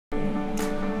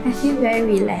I feel very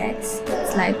relaxed.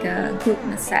 It's like a good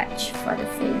massage for the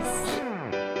face.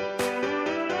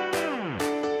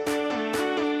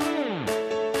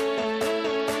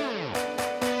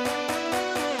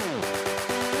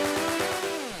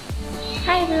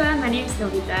 Hi everyone, my name is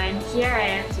Novita and here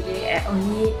I am today at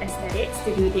ONLY Aesthetics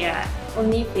to do their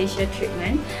Only Facial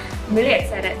treatment. I'm really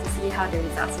excited to see how the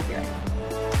results are doing.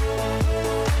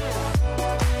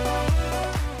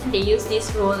 They use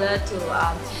this roller to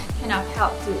kind of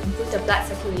help to improve the blood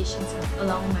circulation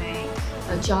along my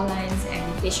jawlines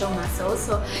and facial muscles.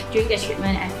 So during the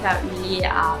treatment, I felt really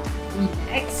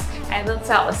relaxed. I even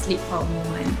fell asleep for a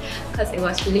moment because it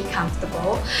was really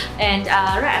comfortable. And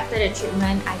right after the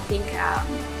treatment, I think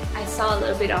I saw a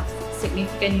little bit of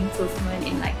significant improvement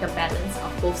in like the balance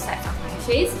of both sides of my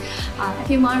face. I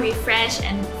feel more refreshed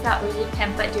and felt really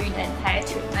pampered during the entire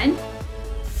treatment.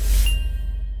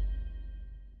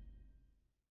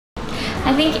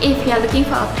 I think if you're looking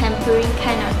for a pampering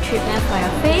kind of treatment for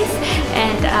your face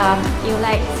and you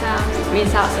like some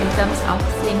results in terms of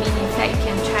slimming effect, you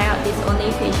can try out this Only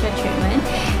Facial treatment.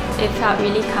 It felt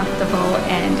really comfortable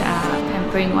and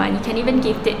pampering one. You can even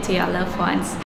gift it to your loved ones.